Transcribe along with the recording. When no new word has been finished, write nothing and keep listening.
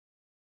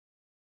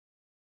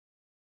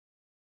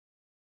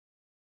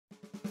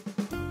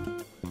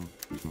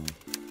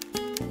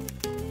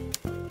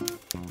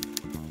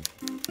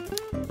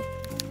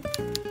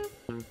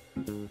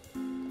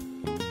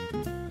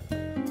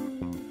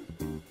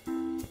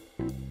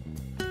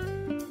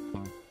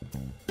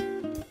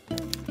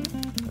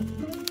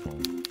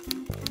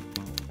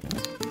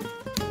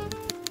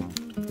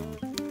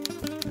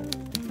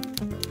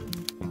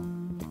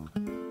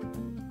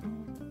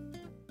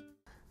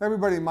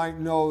Everybody might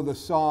know the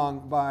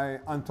song by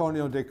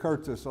Antonio de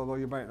Curtis, although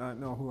you might not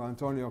know who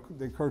Antonio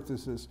de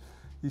Curtis is.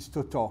 He's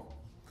Totò.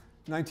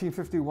 In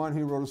 1951,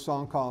 he wrote a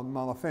song called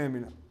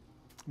Malafemmena,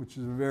 which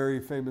is a very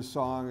famous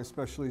song,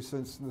 especially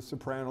since The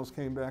Sopranos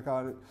came back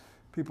out.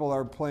 People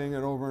are playing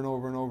it over and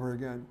over and over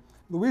again.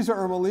 Louisa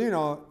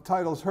Ermelino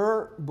titles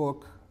her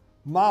book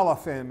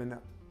Malafemmena.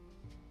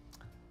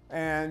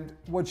 And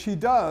what she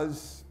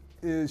does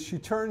is she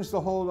turns the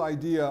whole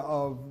idea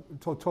of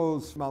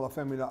Totò's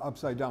Malafemmena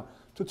upside down.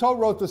 Totò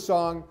wrote the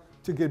song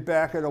to get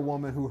back at a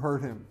woman who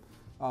hurt him.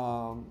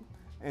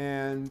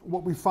 And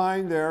what we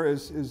find there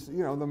is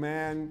you know, the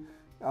man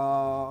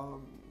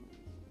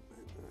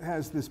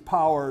has this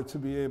power to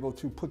be able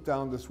to put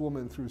down this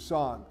woman through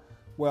song.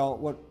 Well,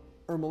 what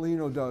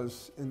Ermelino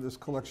does in this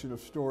collection of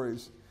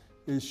stories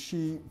is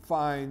she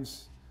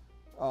finds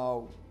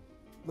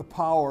the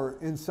power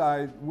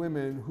inside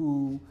women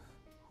who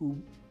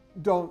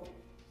don't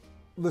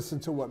listen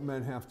to what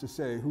men have to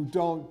say, who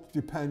don't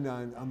depend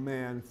on a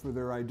man for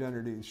their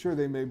identity. Sure,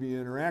 they may be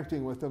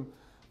interacting with them,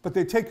 but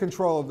they take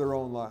control of their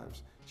own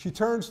lives. She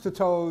turns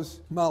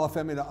Totò's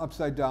Malafemmena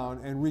upside down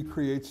and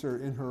recreates her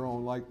in her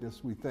own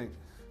likeness, we think.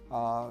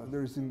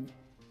 There's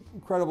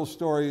incredible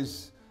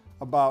stories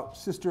about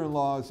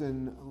sister-in-laws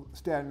in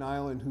Staten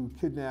Island who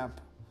kidnap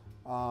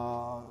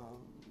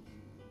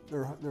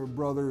their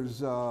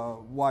brother's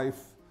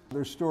wife.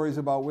 There's stories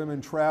about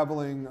women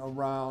traveling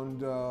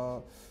around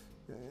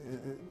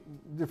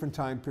different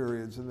time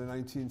periods in the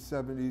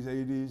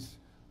 1970s,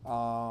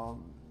 80s,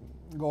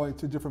 going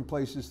to different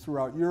places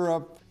throughout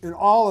Europe. In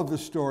all of the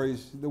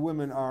stories, the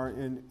women are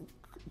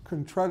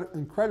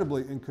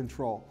incredibly in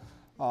control.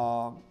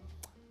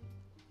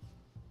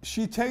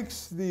 She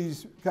takes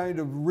these kind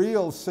of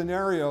real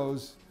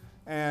scenarios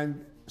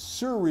and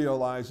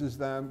surrealizes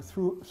them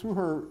through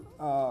her,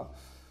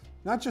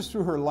 not just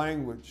through her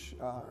language,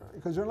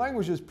 because her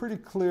language is pretty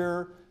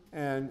clear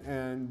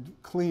and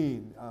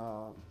clean.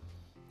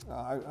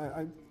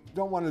 I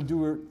don't want to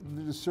do her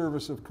the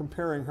disservice of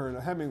comparing her to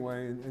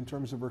Hemingway in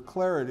terms of her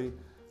clarity,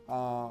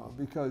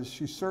 because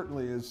she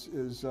certainly is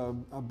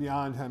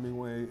beyond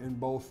Hemingway in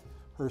both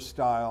her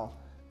style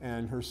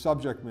and her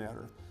subject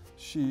matter.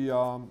 She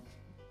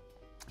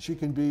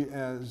can be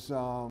as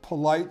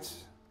polite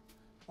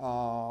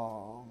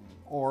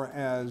or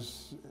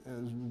as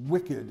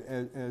wicked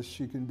as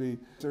she can be.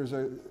 There's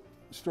a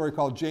story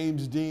called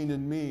James Dean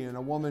and Me, and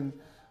a woman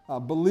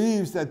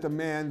believes that the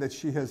man that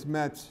she has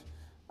met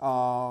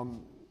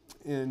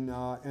in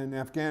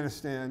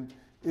Afghanistan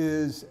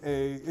is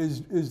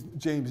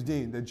James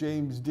Dean, that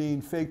James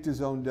Dean faked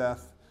his own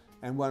death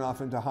and went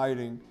off into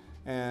hiding,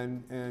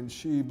 and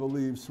she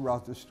believes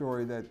throughout the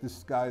story that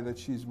this guy that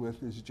she's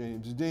with is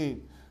James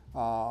Dean.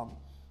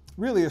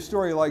 Really, a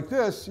story like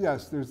this,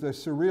 yes, there's the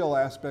surreal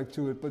aspect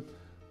to it, but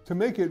to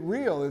make it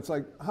real, it's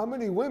like, how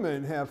many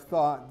women have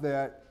thought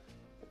that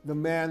the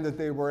man that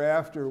they were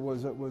after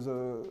was a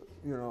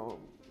you know,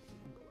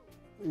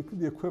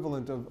 the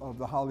equivalent of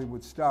the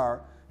Hollywood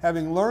star,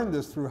 having learned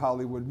this through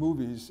Hollywood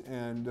movies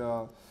and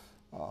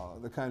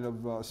the kind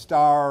of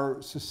star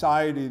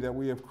society that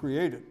we have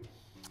created.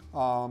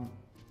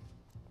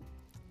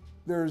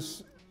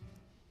 There's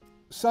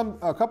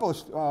a couple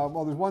of,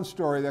 well, there's one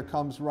story that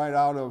comes right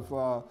out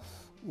of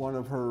one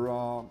of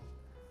her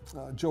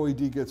Joey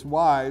D. Gets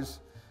Wise,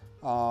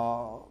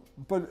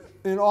 but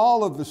in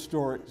all of the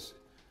stories,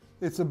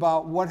 it's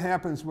about what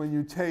happens when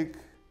you take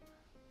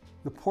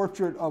the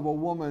portrait of a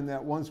woman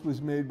that once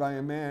was made by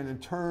a man and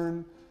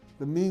turn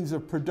the means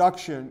of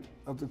production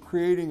of the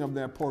creating of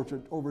that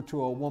portrait over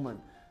to a woman.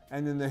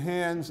 And in the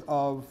hands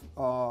of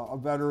a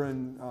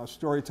veteran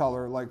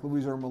storyteller like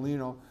Louisa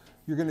Ermelino,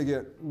 you're going to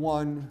get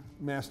one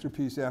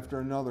masterpiece after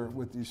another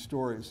with these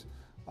stories.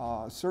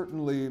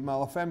 Certainly,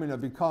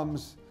 Malafemmena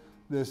becomes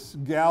this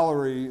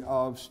gallery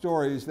of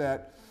stories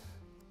that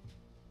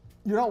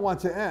you don't want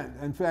to end.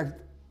 In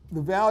fact,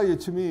 the value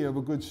to me of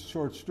a good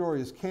short story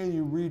is, can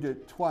you read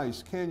it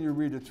twice? Can you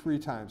read it 3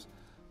 times?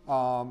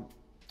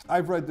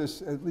 I've read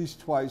this at least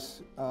twice,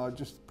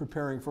 just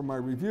preparing for my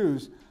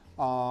reviews,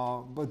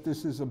 but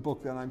this is a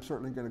book that I'm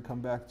certainly going to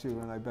come back to,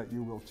 and I bet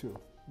you will too.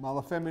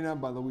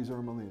 Malafemmena by Louisa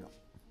Ermelino.